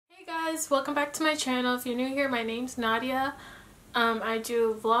guys, welcome back to my channel. If you're new here, my name's Nadia. I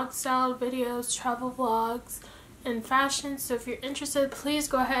do vlog style videos, travel vlogs, and fashion. So if you're interested, please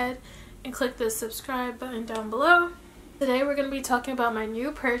go ahead and click the subscribe button down below. Today we're going to be talking about my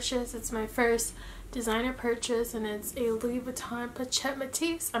new purchase. It's my first designer purchase and it's a Louis Vuitton Pochette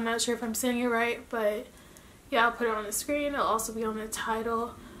Metis. I'm not sure if I'm saying it right, but yeah, I'll put it on the screen. It'll also be on the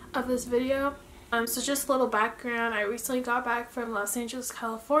title of this video. So just a little background. I recently got back from Los Angeles,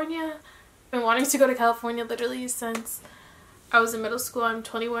 California. I've been wanting to go to California literally since I was in middle school. I'm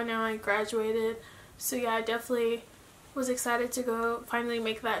 21 now. I graduated. So yeah, I definitely was excited to go finally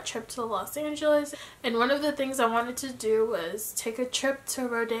make that trip to Los Angeles. And one of the things I wanted to do was take a trip to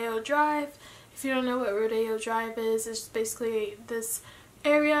Rodeo Drive. If you don't know what Rodeo Drive is, it's basically this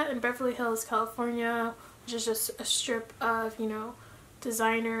area in Beverly Hills, California, which is just a strip of, you know,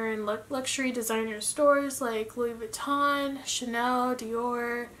 designer and luxury designer stores like Louis Vuitton, Chanel,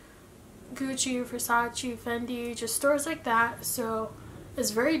 Dior, Gucci, Versace, Fendi, just stores like that. So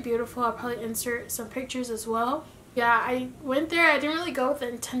it's very beautiful. I'll probably insert some pictures as well. Yeah, I went there. I didn't really go with the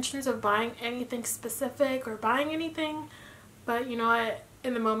intentions of buying anything specific or buying anything, but you know what,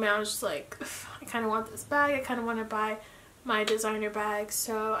 in the moment I was just like, I kind of want this bag. I kind of want to buy my designer bag,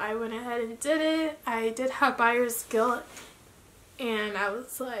 so I went ahead and did it. I did have buyer's guilt. And I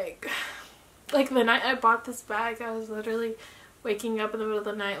was like the night I bought this bag, I was literally waking up in the middle of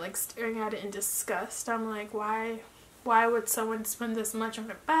the night, like staring at it in disgust. I'm like, why would someone spend this much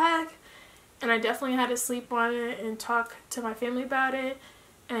on a bag? And I definitely had to sleep on it and talk to my family about it.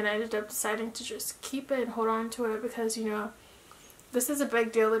 And I ended up deciding to just keep it and hold on to it because, you know, this is a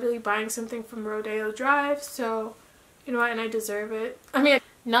big deal, literally buying something from Rodeo Drive. So, you know what, and I deserve it. I mean,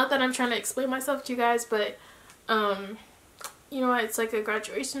 not that I'm trying to explain myself to you guys, but, you know what, it's like a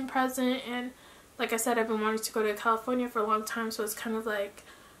graduation present, and like I said, I've been wanting to go to California for a long time, so it's kind of like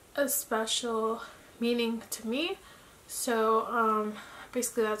a special meaning to me. So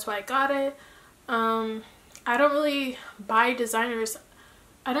basically that's why I got it. I don't really buy designer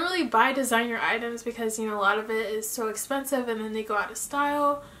items because, you know, a lot of it is so expensive and then they go out of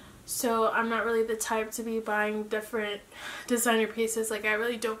style. So I'm not really the type to be buying different designer pieces. Like, I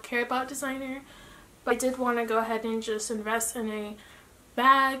really don't care about designer. But I did want to go ahead and just invest in a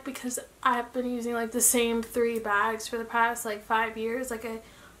bag because I've been using like the same 3 bags for the past like 5 years. Like, I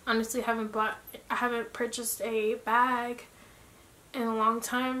honestly haven't purchased a bag in a long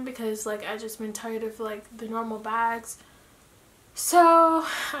time because like I just been tired of like the normal bags. So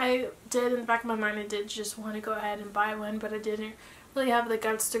I did, in the back of my mind, I did just want to go ahead and buy one, but I didn't really have the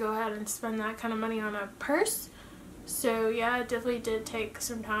guts to go ahead and spend that kind of money on a purse. So yeah, it definitely did take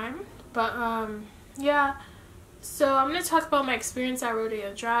some time. But yeah, so I'm going to talk about my experience at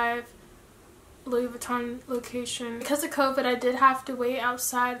Rodeo Drive, Louis Vuitton location. Because of COVID, I did have to wait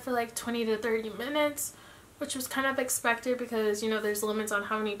outside for like 20 to 30 minutes, which was kind of expected because, you know, there's limits on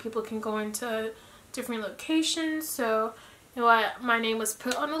how many people can go into different locations. So, you know what, my name was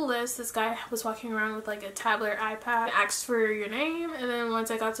put on the list. This guy was walking around with like a tablet or iPad, asked for your name, and then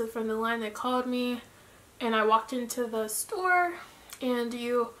once I got to the front of the line, they called me, and I walked into the store, and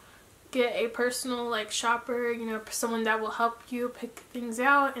you get a personal like shopper, you know, someone that will help you pick things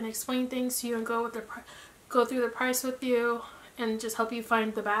out and explain things to you and go through the price with you and just help you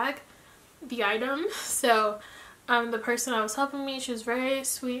find the item. So the person that was helping me, she was very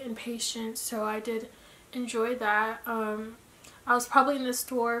sweet and patient, so I did enjoy that. I was probably in the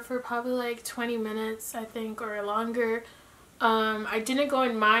store for probably like 20 minutes, I think, or longer. I didn't go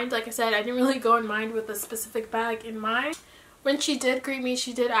in mind, like I said, I didn't really go in mind with a specific bag in mind. When she did greet me,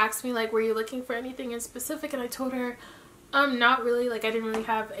 she did ask me like, were you looking for anything in specific? And I told her, not really. Like, I didn't really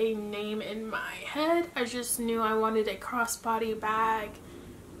have a name in my head. I just knew I wanted a crossbody bag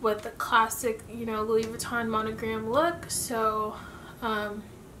with the classic, you know, Louis Vuitton monogram look. So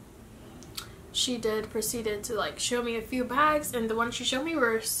she proceeded to like show me a few bags, and the ones she showed me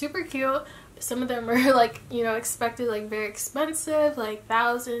were super cute. Some of them were like, you know, expected like very expensive, like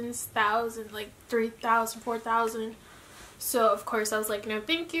thousands, like 3,000, 4,000. So of course I was like, no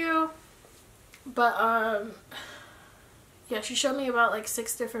thank you. But yeah, she showed me about like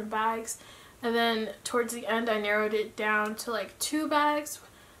 6 different bags, and then towards the end I narrowed it down to like 2 bags.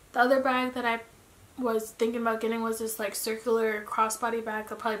 The other bag that I was thinking about getting was this like circular crossbody bag.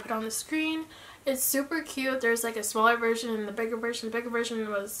 I'll probably put on the screen. It's super cute. There's like a smaller version and the bigger version. The bigger version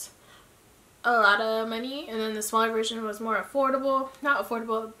was a lot of money, and then the smaller version was more affordable. Not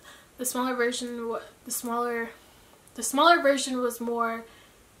affordable. The smaller version was more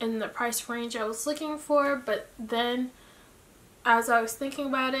in the price range I was looking for. But then as I was thinking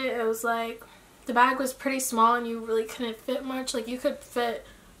about it, it was like the bag was pretty small and you really couldn't fit much. Like, you could fit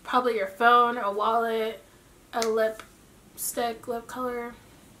probably your phone, a wallet, a lipstick, lip color,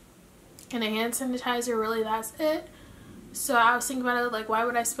 and a hand sanitizer. Really, that's it. So I was thinking about it, like, why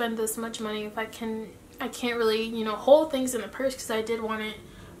would I spend this much money if I can't really, you know, hold things in the purse, because I did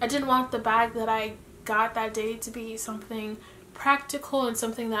want the bag that I got that day to be something practical and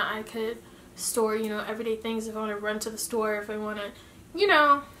something that I could store, you know, everyday things if I want to run to the store, if I want to, you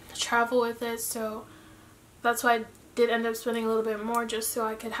know, travel with it. So that's why I did end up spending a little bit more, just so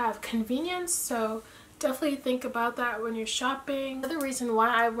I could have convenience. So definitely think about that when you're shopping. Another reason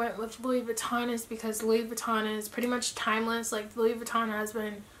why I went with Louis Vuitton is because Louis Vuitton is pretty much timeless. Like, Louis Vuitton has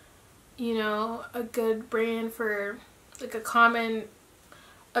been, you know, a good brand for like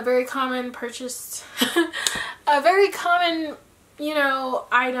a very common purchased a very common, you know,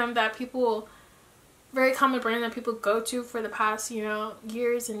 item that people, very common brand that people go to for the past, you know,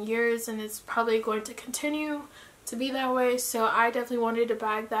 years and years, and it's probably going to continue to be that way. So I definitely wanted a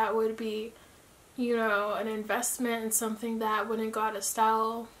bag that would be, you know, an investment and something that wouldn't go out of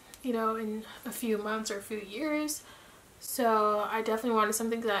style, you know, in a few months or a few years. So I definitely wanted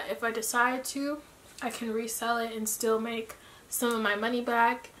something that if I decide to, I can resell it and still make some of my money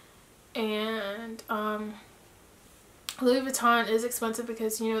back. And Louis Vuitton is expensive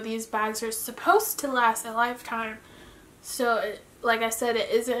because, you know, these bags are supposed to last a lifetime. So like I said, it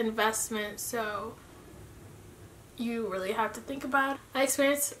is an investment, so you really have to think about it. My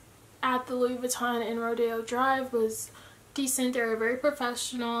experience at the Louis Vuitton in Rodeo Drive was decent. They were very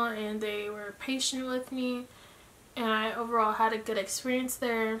professional and they were patient with me, and I overall had a good experience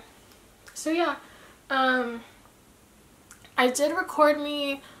there. So yeah, I did record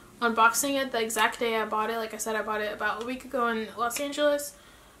me unboxing it the exact day I bought it. Like I said, I bought it about a week ago in Los Angeles.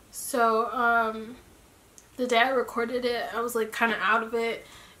 So the day I recorded it, I was like kind of out of it,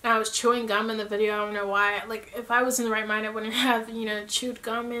 and I was chewing gum in the video. I don't know why. Like, if I was in the right mind, I wouldn't have, you know, chewed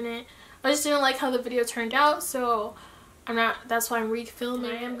gum in it. I just didn't like how the video turned out, so that's why I'm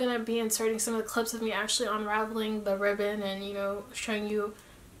refilming. I am gonna be inserting some of the clips of me actually unraveling the ribbon and, you know, showing you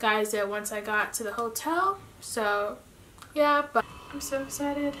guys it once I got to the hotel. So yeah, but I'm so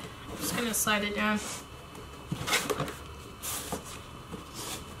excited. I'm just gonna slide it down.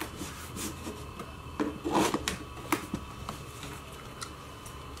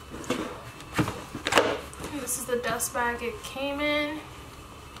 And this is the dust bag it came in.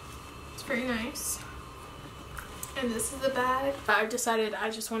 It's very nice. And this is the bag. I decided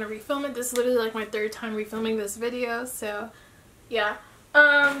I just want to refilm it. This is literally like my third time refilming this video, so yeah.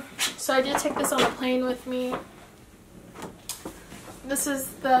 So I did take this on the plane with me. This is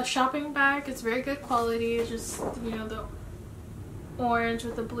the shopping bag. It's very good quality. It's just, you know, the orange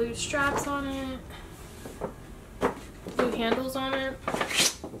with the blue straps on it, blue handles on it,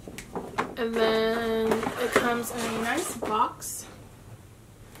 and then it comes in a nice box.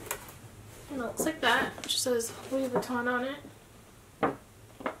 It looks like that. It just says Louis Vuitton on it.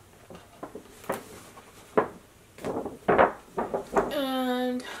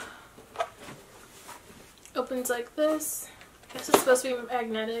 And opens like this. This is supposed to be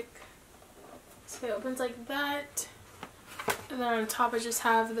magnetic. So it opens like that. And then on top I just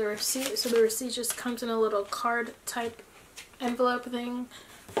have the receipt. So the receipt just comes in a little card type envelope thing.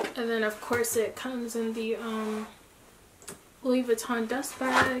 And then of course it comes in the Louis Vuitton dust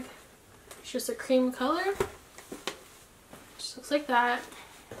bag. It's just a cream color. Just looks like that.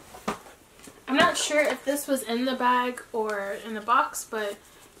 I'm not sure if this was in the bag or in the box, but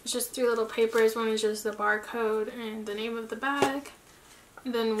it's just 3 little papers. One is just the barcode and the name of the bag.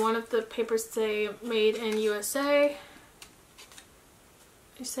 And then one of the papers say made in USA.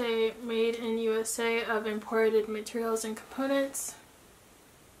 They say made in USA of imported materials and components.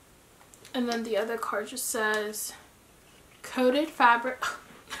 And then the other card just says coated fabric.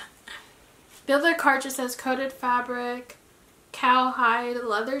 The other card just says coated fabric, cowhide,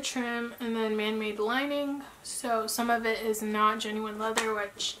 leather trim, and then man-made lining. So some of it is not genuine leather,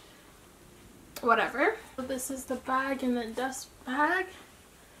 which, whatever. So this is the bag in the dust bag.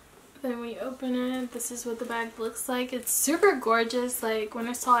 Then we open it. This is what the bag looks like. It's super gorgeous. Like, when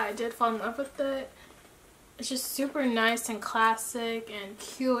I saw it, I did fall in love with it. It's just super nice and classic and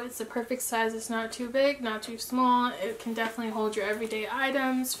cute. It's the perfect size. It's not too big, not too small. It can definitely hold your everyday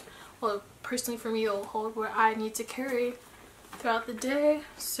items. Well, personally for me, it'll hold what I need to carry throughout the day.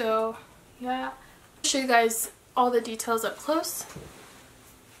 So yeah, I'll show you guys all the details up close.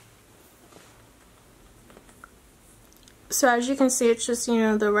 So as you can see, it's just, you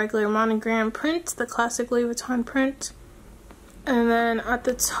know, the regular monogram print, the classic Louis Vuitton print. And then at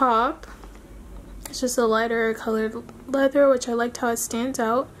the top, it's just a lighter colored leather, which I liked how it stands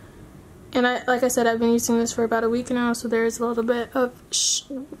out. And like I said, I've been using this for about a week now, so there's a little bit of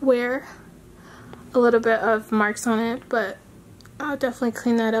wear, a little bit of marks on it, but I'll definitely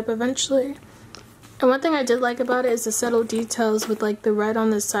clean that up eventually. And one thing I did like about it is the subtle details with like the red on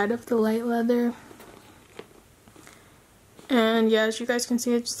the side of the light leather. And yeah, as you guys can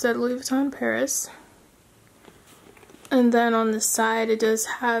see, it just said Louis Vuitton Paris. And then on the side, it does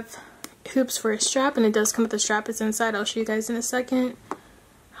have hoops for a strap, and it does come with a strap. It's inside. I'll show you guys in a second.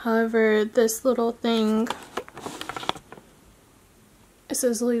 However, this little thing, it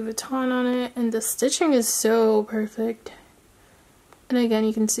says Louis Vuitton on it, and the stitching is so perfect. And again,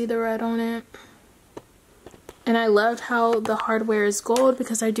 you can see the red on it. And I loved how the hardware is gold,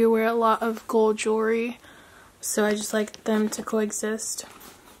 because I do wear a lot of gold jewelry, so I just like them to coexist.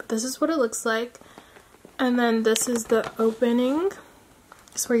 But this is what it looks like. And then this is the opening.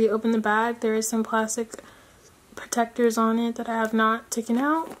 It's where you open the bag. There is some plastic protectors on it that I have not taken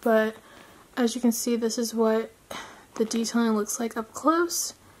out, but as you can see, this is what the detailing looks like up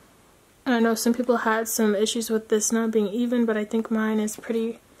close. And I know some people had some issues with this not being even, but I think mine is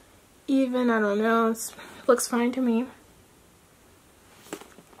pretty even. I don't know, it looks fine to me.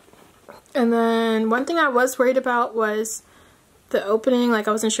 And then one thing I was worried about was the opening. Like,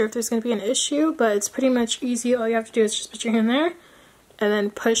 I wasn't sure if there's going to be an issue, but it's pretty much easy. All you have to do is just put your hand there and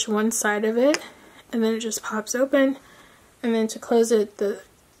then push one side of it, and then it just pops open. And then to close it,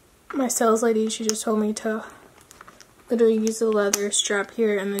 my sales lady, she just told me to literally use the leather strap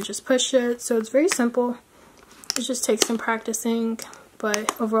here and then just push it. So it's very simple. It just takes some practicing,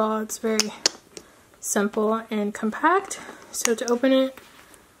 but overall it's very simple and compact. So to open it,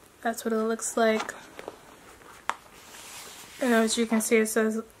 that's what it looks like. And as you can see, it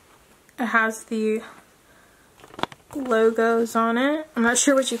has the logos on it. I'm not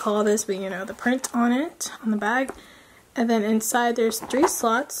sure what you call this, but you know, the print on it, on the bag. And then inside there's 3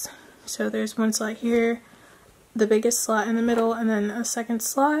 slots. So there's one slot here, the biggest slot in the middle, and then a second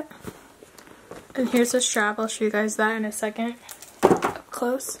slot. And here's the strap. I'll show you guys that in a second up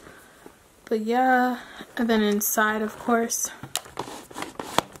close. But yeah, and then inside, of course,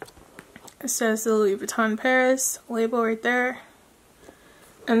 it says the Louis Vuitton Paris label right there.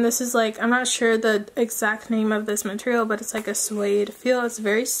 And this is like, I'm not sure the exact name of this material, but it's like a suede feel. It's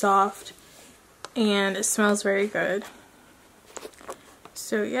very soft and it smells very good.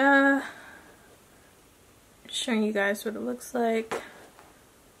 So yeah, showing you guys what it looks like.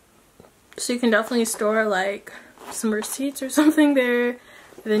 So you can definitely store like some receipts or something there, and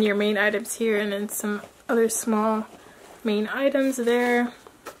then your main items here, and then some other small main items there.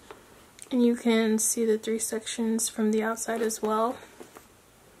 And you can see the 3 sections from the outside as well.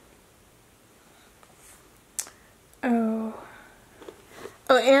 Oh,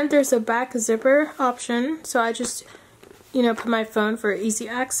 and there's a back zipper option. So I just, you know, put my phone for easy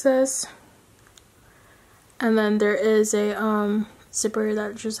access. And then there is a zipper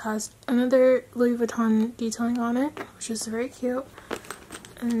that just has another Louis Vuitton detailing on it, which is very cute.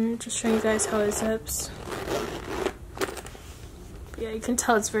 And just showing you guys how it zips. Yeah, you can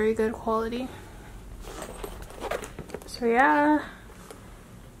tell it's very good quality. So yeah.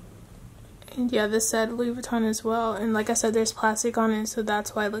 And yeah, this said Louis Vuitton as well. And like I said, there's plastic on it, so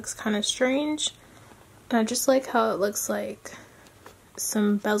that's why it looks kind of strange. And I just like how it looks like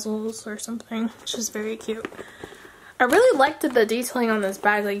some bezels or something, which is very cute. I really liked the detailing on this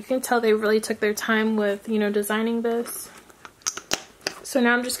bag. Like, you can tell they really took their time with, you know, designing this. So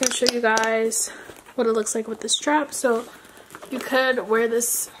now I'm just going to show you guys what it looks like with the strap. So you could wear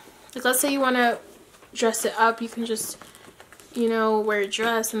this, like, let's say you want to dress it up, you can just, you know, wear a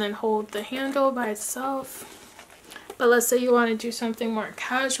dress and then hold the handle by itself. But let's say you want to do something more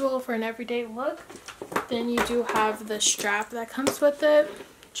casual for an everyday look, then you do have the strap that comes with it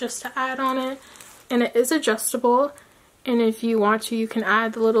just to add on it. And it is adjustable, and if you want to, you can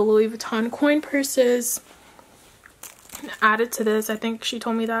add the little Louis Vuitton coin purses and add it to this. I think she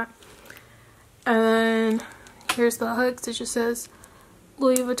told me that. And then here's the hooks. It just says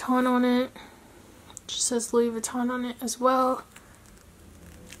Louis Vuitton on it. Just says Louis Vuitton on it as well.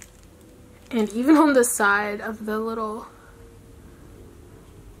 And even on the side of the little,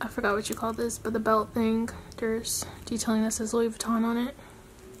 I forgot what you call this, but the belt thing, there's detailing that says Louis Vuitton on it.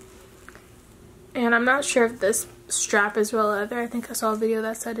 And I'm not sure if this strap is real leather. I think I saw a video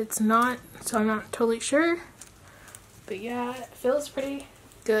that said it's not, so I'm not totally sure. But yeah, it feels pretty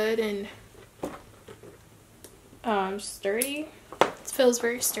good and sturdy. It feels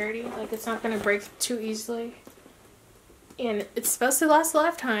very sturdy, like it's not going to break too easily. And it's supposed to last a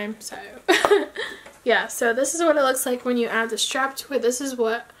lifetime, so yeah. So this is what it looks like when you add the strap to it. This is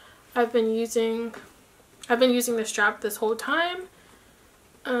what I've been using. I've been using the strap this whole time.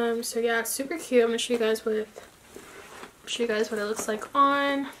 So yeah, super cute. I'm gonna show you guys what it looks like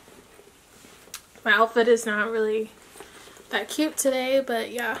on. My outfit is not really that cute today,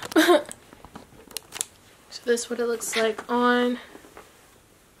 but yeah. So this is what it looks like on.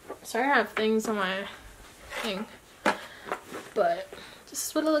 Sorry I have things on my thing, but this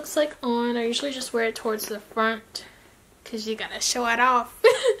is what it looks like on. I usually just wear it towards the front because you gotta show it off.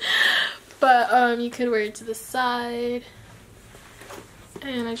 But you could wear it to the side,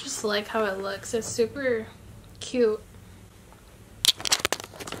 and I just like how it looks. It's super cute.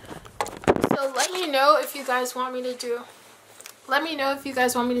 So let me know if you guys want me to do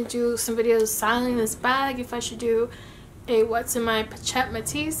some videos styling this bag, if I should do a what's in my Pochette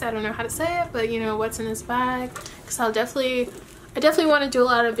Metis. I don't know how to say it, but you know, what's in this bag, because I definitely want to do a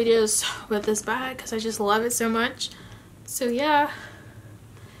lot of videos with this bag because I just love it so much. So yeah,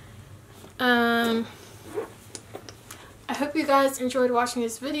 I hope you guys enjoyed watching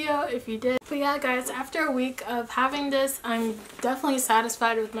this video. If you did, but yeah guys, after a week of having this, I'm definitely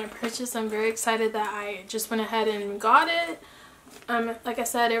satisfied with my purchase. I'm very excited that I just went ahead and got it. Like I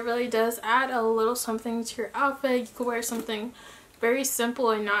said, it really does add a little something to your outfit. You could wear something very simple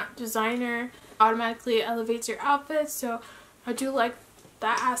and not designer. Automatically elevates your outfit. So I do like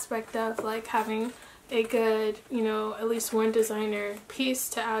that aspect of like having a good, you know, at least one designer piece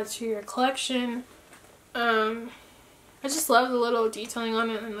to add to your collection. I just love the little detailing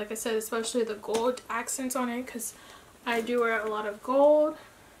on it, and like I said, especially the gold accents on it, because I do wear a lot of gold.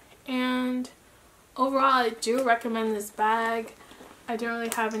 And overall, I do recommend this bag. I don't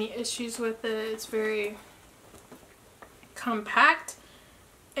really have any issues with it. It's very compact,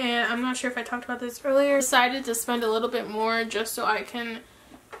 and I'm not sure if I talked about this earlier. I decided to spend a little bit more just so I can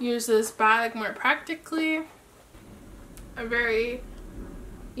use this bag more practically. I'm very,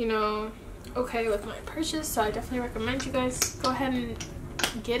 you know, okay with my purchase, so I definitely recommend you guys go ahead and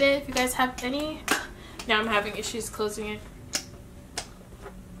get it if you guys have any. Now I'm having issues closing it.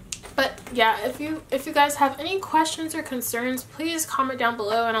 But yeah, if you guys have any questions or concerns, please comment down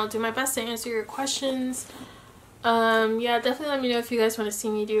below and I'll do my best to answer your questions. Yeah, definitely let me know if you guys want to see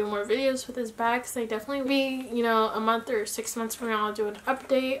me do more videos with this bag, because I definitely be, you know, a month or 6 months from now I'll do an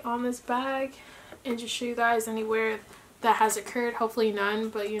update on this bag and just show you guys anywhere that has occurred. Hopefully none,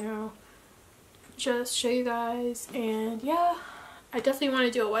 but you know, just show you guys. And yeah, I definitely want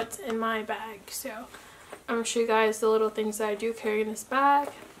to do a what's in my bag, so I'm gonna show you guys the little things that I do carry in this bag.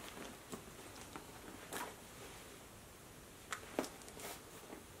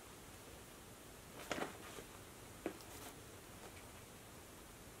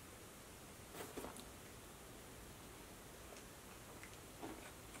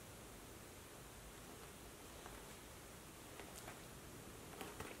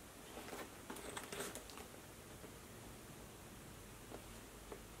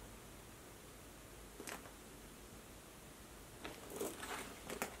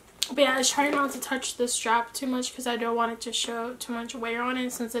 But yeah, I try not to touch the strap too much because I don't want it to show too much wear on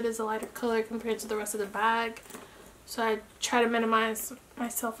it, since it is a lighter color compared to the rest of the bag. So I try to minimize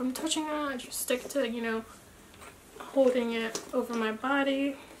myself from touching it. I just stick to, you know, holding it over my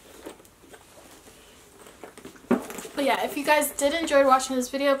body. But yeah, if you guys did enjoy watching this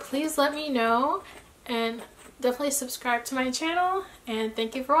video, please let me know and definitely subscribe to my channel, and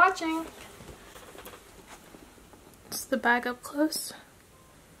thank you for watching. It's the bag up close.